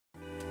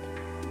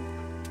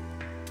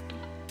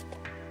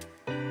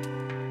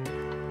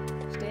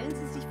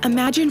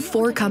Imagine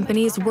 4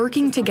 companies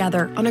working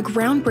together on a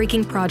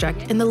groundbreaking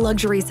project in the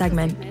luxury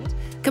segment,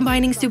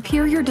 combining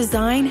superior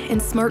design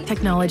and smart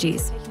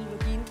technologies.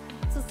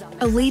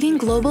 A leading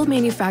global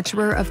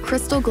manufacturer of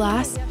crystal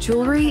glass,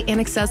 jewelry, and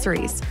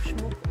accessories.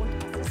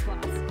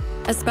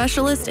 A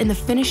specialist in the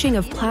finishing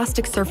of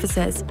plastic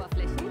surfaces.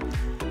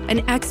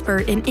 An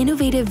expert in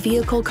innovative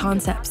vehicle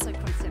concepts.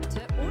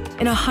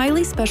 And a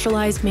highly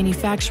specialized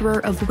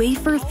manufacturer of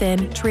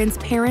wafer-thin,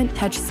 transparent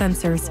touch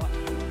sensors.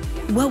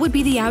 What would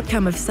be the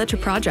outcome of such a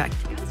project?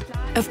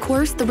 Of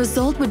course, the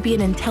result would be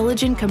an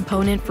intelligent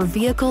component for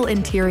vehicle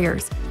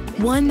interiors,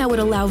 one that would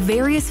allow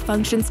various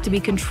functions to be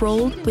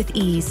controlled with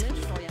ease.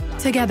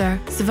 Together,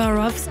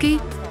 SWAROVSKI,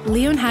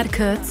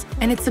 KURZ,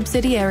 and its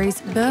subsidiaries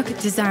Berg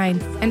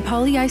Design and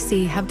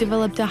PolyIC have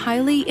developed a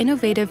highly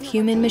innovative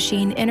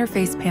human-machine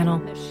interface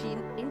panel.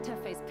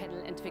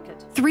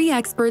 3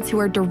 experts who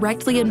are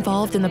directly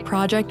involved in the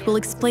project will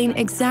explain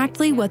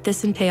exactly what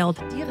this entailed.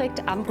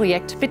 Direkt am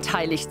Projekt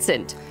beteiligt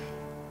sind.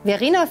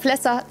 Verena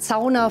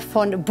Flesser-Zauner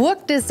von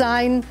Burg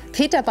Design,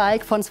 Peter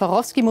Balk von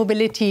SWAROVSKI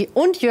Mobility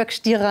und Jörg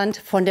Stierand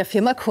von der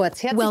Firma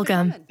KURZ.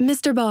 Welcome.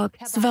 Mr. Balk,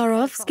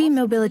 SWAROVSKI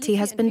Mobility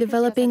has been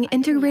developing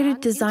integrated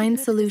design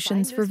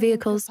solutions for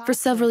vehicles for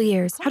several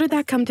years. How did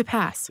that come to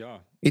pass?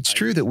 It's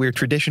true that we're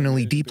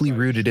traditionally deeply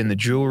rooted in the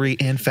jewelry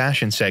and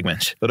fashion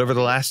segments, but over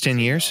the last 10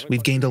 years,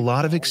 we've gained a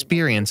lot of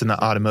experience in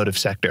the automotive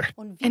sector.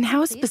 And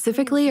how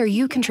specifically are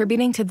you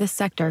contributing to this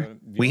sector?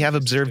 We have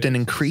observed an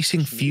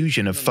increasing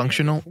fusion of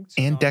functional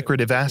and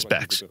decorative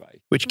aspects,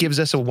 which gives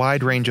us a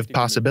wide range of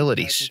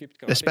possibilities,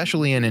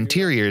 especially in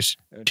interiors,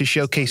 to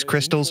showcase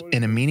crystals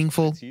in a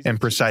meaningful and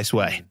precise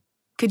way.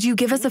 Could you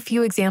give us a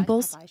few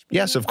examples?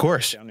 Yes, of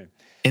course.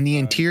 In the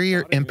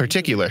interior in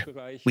particular,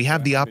 we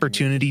have the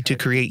opportunity to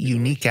create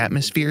unique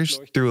atmospheres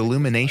through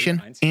illumination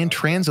and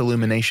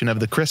transillumination of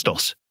the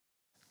crystals.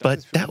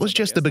 But that was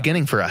just the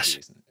beginning for us.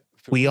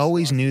 We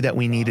always knew that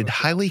we needed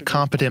highly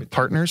competent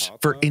partners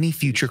for any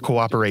future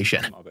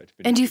cooperation.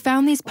 And you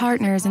found these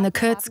partners in the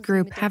KURZ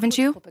group, haven't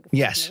you?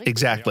 Yes,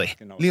 exactly.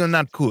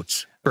 Leonard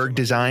Kutz, Berg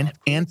Design,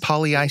 and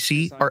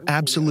PolyIC are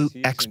absolute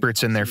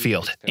experts in their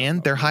field,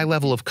 and their high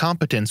level of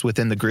competence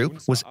within the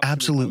group was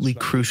absolutely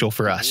crucial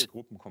for us.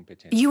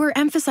 You were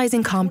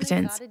emphasizing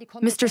competence.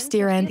 Mr.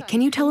 Stierand,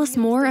 can you tell us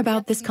more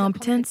about this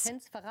competence?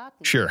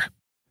 Sure.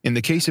 In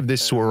the case of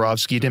this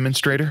SWAROVSKI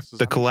demonstrator,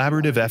 the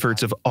collaborative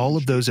efforts of all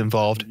of those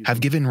involved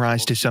have given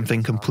rise to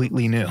something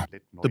completely new.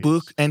 The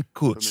Berg and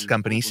KURZ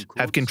companies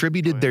have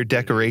contributed their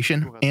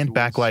decoration and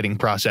backlighting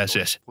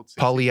processes.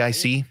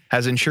 PolyIC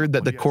has ensured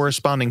that the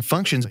corresponding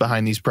functions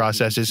behind these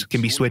processes can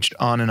be switched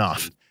on and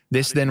off.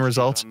 This then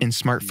results in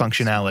smart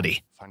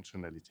functionality.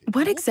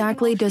 What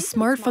exactly does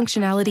smart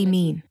functionality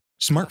mean?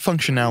 Smart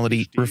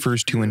functionality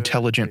refers to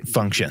intelligent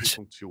functions.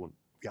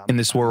 In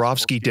the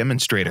SWAROVSKI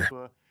demonstrator,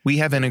 we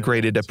have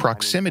integrated a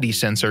proximity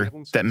sensor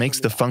that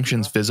makes the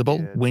functions visible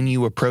when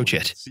you approach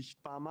it.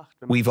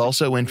 We've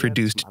also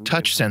introduced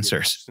touch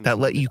sensors that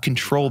let you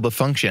control the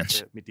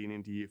functions.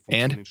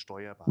 And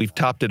we've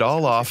topped it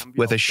all off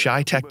with a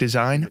Shy-Tech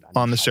design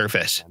on the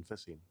surface.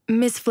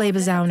 Ms.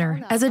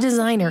 Flesser-Zauner, as a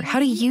designer, how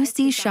do you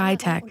see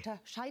Shy-Tech?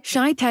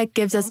 Shy-Tech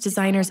gives us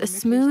designers a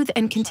smooth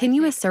and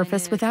continuous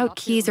surface without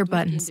keys or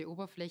buttons.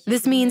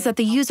 This means that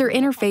the user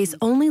interface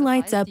only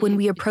lights up when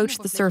we approach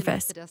the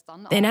surface.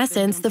 In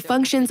essence, the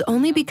functions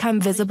only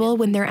become visible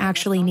when they're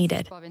actually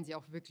needed.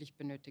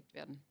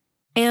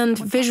 And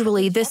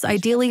visually, this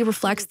ideally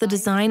reflects the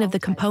design of the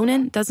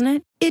component, doesn't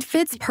it? It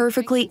fits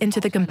perfectly into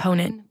the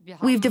component.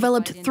 We've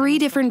developed 3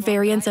 different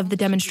variants of the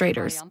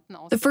demonstrators.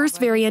 The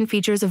first variant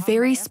features a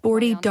very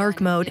sporty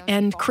dark mode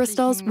and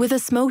crystals with a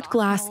smoked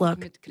glass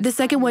look. The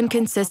second one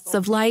consists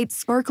of light,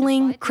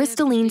 sparkling,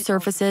 crystalline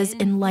surfaces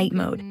in light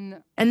mode.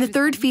 And the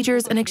third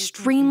features an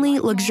extremely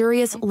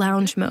luxurious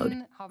lounge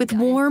mode, with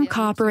warm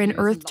copper and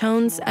earth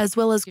tones as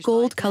well as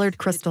gold-colored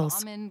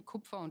crystals.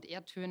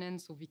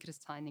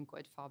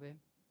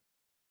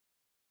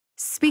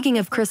 Speaking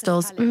of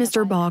crystals,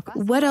 Mr. Balk,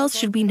 what else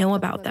should we know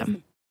about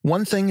them?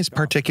 One thing is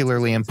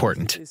particularly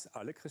important.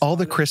 All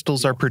the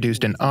crystals are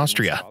produced in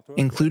Austria,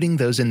 including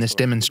those in this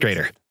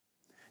demonstrator.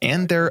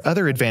 And there are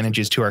other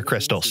advantages to our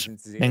crystals,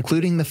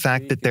 including the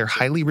fact that they're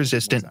highly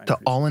resistant to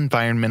all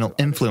environmental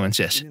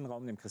influences.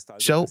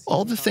 So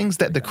all the things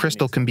that the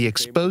crystal can be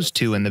exposed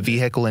to in the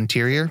vehicle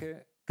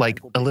interior, like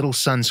a little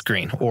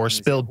sunscreen or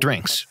spilled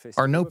drinks,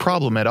 are no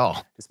problem at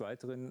all.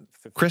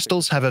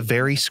 Crystals have a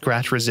very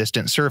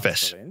scratch-resistant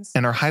surface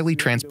and are highly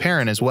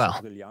transparent as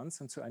well.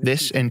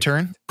 This, in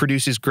turn,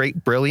 produces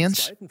great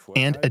brilliance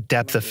and a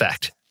depth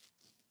effect.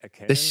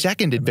 The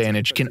second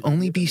advantage can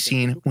only be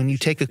seen when you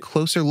take a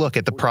closer look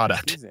at the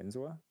product.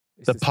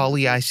 The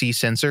PolyIC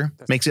sensor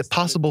makes it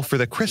possible for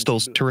the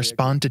crystals to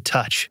respond to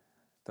touch.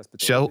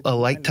 So a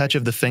light touch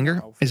of the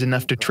finger is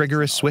enough to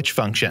trigger a switch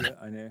function.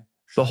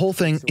 The whole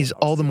thing is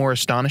all the more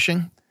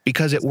astonishing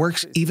because it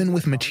works even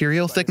with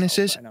material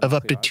thicknesses of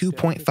up to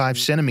 2.5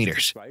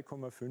 centimeters.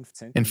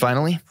 And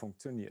finally,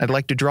 I'd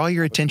like to draw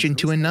your attention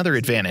to another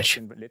advantage.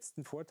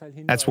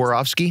 At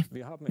Swarovski,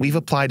 we've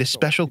applied a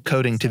special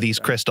coating to these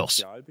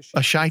crystals, a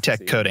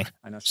Shytech coating,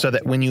 so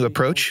that when you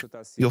approach,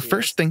 you'll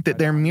first think that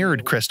they're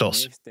mirrored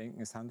crystals.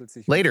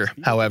 Later,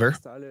 however,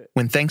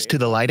 when thanks to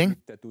the lighting,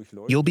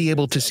 you'll be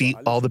able to see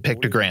all the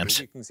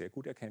pictograms.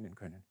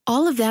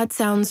 All of that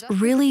sounds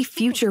really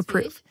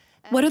future-proof.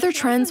 What other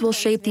trends will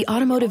shape the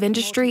automotive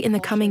industry in the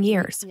coming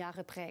years?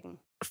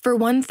 For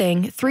one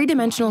thing,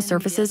 three-dimensional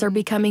surfaces are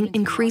becoming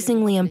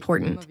increasingly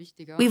important.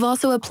 We've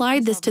also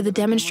applied this to the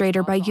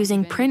demonstrator by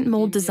using print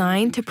mold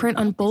design to print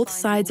on both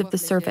sides of the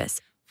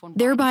surface,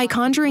 thereby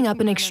conjuring up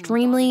an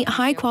extremely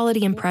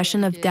high-quality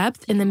impression of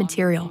depth in the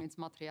material.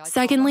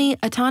 Secondly,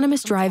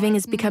 autonomous driving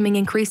is becoming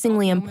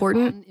increasingly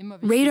important.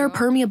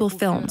 Radar-permeable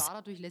films.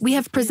 We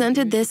have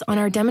presented this on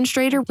our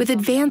demonstrator with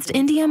advanced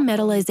indium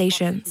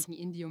metallizations.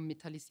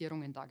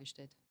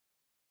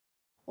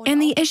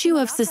 And the issue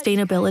of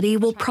sustainability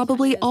will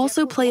probably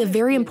also play a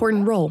very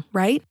important role,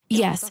 right?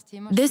 Yes,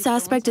 this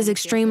aspect is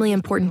extremely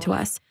important to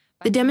us.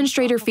 The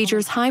demonstrator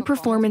features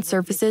high-performance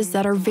surfaces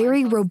that are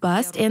very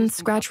robust and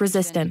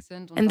scratch-resistant,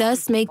 and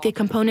thus make the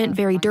component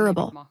very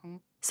durable.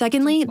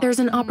 Secondly, there's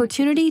an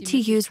opportunity to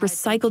use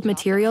recycled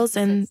materials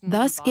and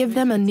thus give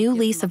them a new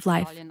lease of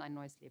life.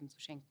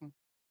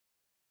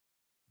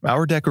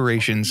 Our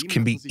decorations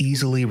can be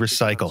easily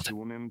recycled.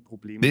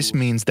 This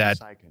means that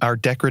our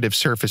decorative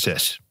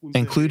surfaces,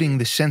 including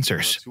the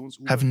sensors,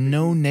 have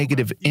no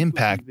negative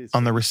impact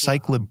on the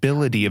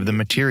recyclability of the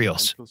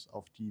materials.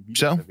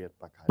 So,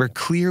 we're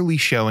clearly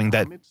showing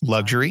that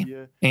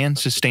luxury and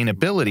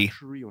sustainability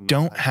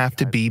don't have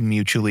to be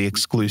mutually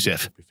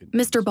exclusive.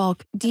 Mr.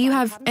 Balk, do you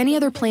have any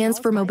other plans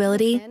for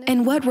mobility,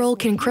 and what role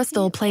can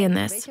crystal play in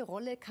this?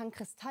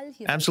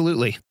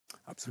 Absolutely.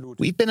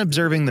 We've been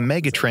observing the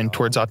megatrend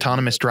towards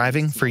autonomous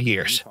driving for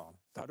years.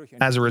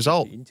 As a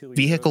result,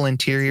 vehicle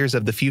interiors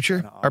of the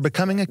future are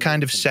becoming a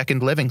kind of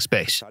second living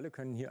space.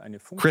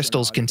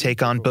 Crystals can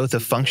take on both a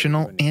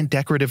functional and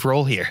decorative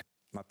role here.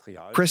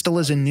 Crystal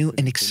is a new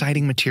and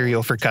exciting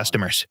material for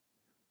customers.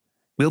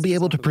 We'll be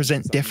able to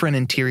present different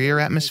interior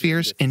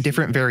atmospheres in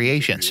different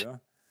variations,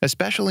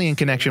 especially in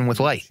connection with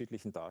light.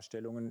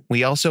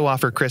 We also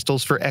offer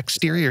crystals for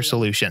exterior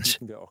solutions.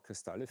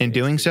 In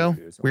doing so,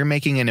 we're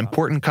making an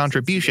important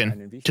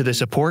contribution to the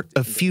support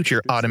of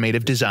future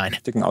automotive design.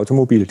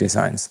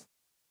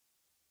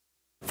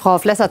 Frau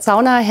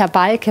Flesser-Zauner, Herr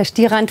Balk, Herr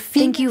Stierand,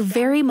 thank you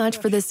very much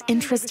for this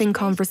interesting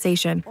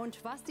conversation.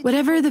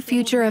 Whatever the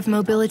future of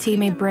mobility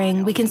may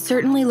bring, we can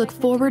certainly look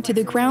forward to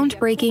the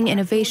groundbreaking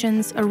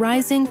innovations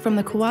arising from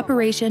the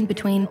cooperation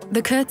between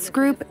the KURZ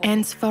Group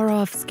and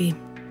Swarovski.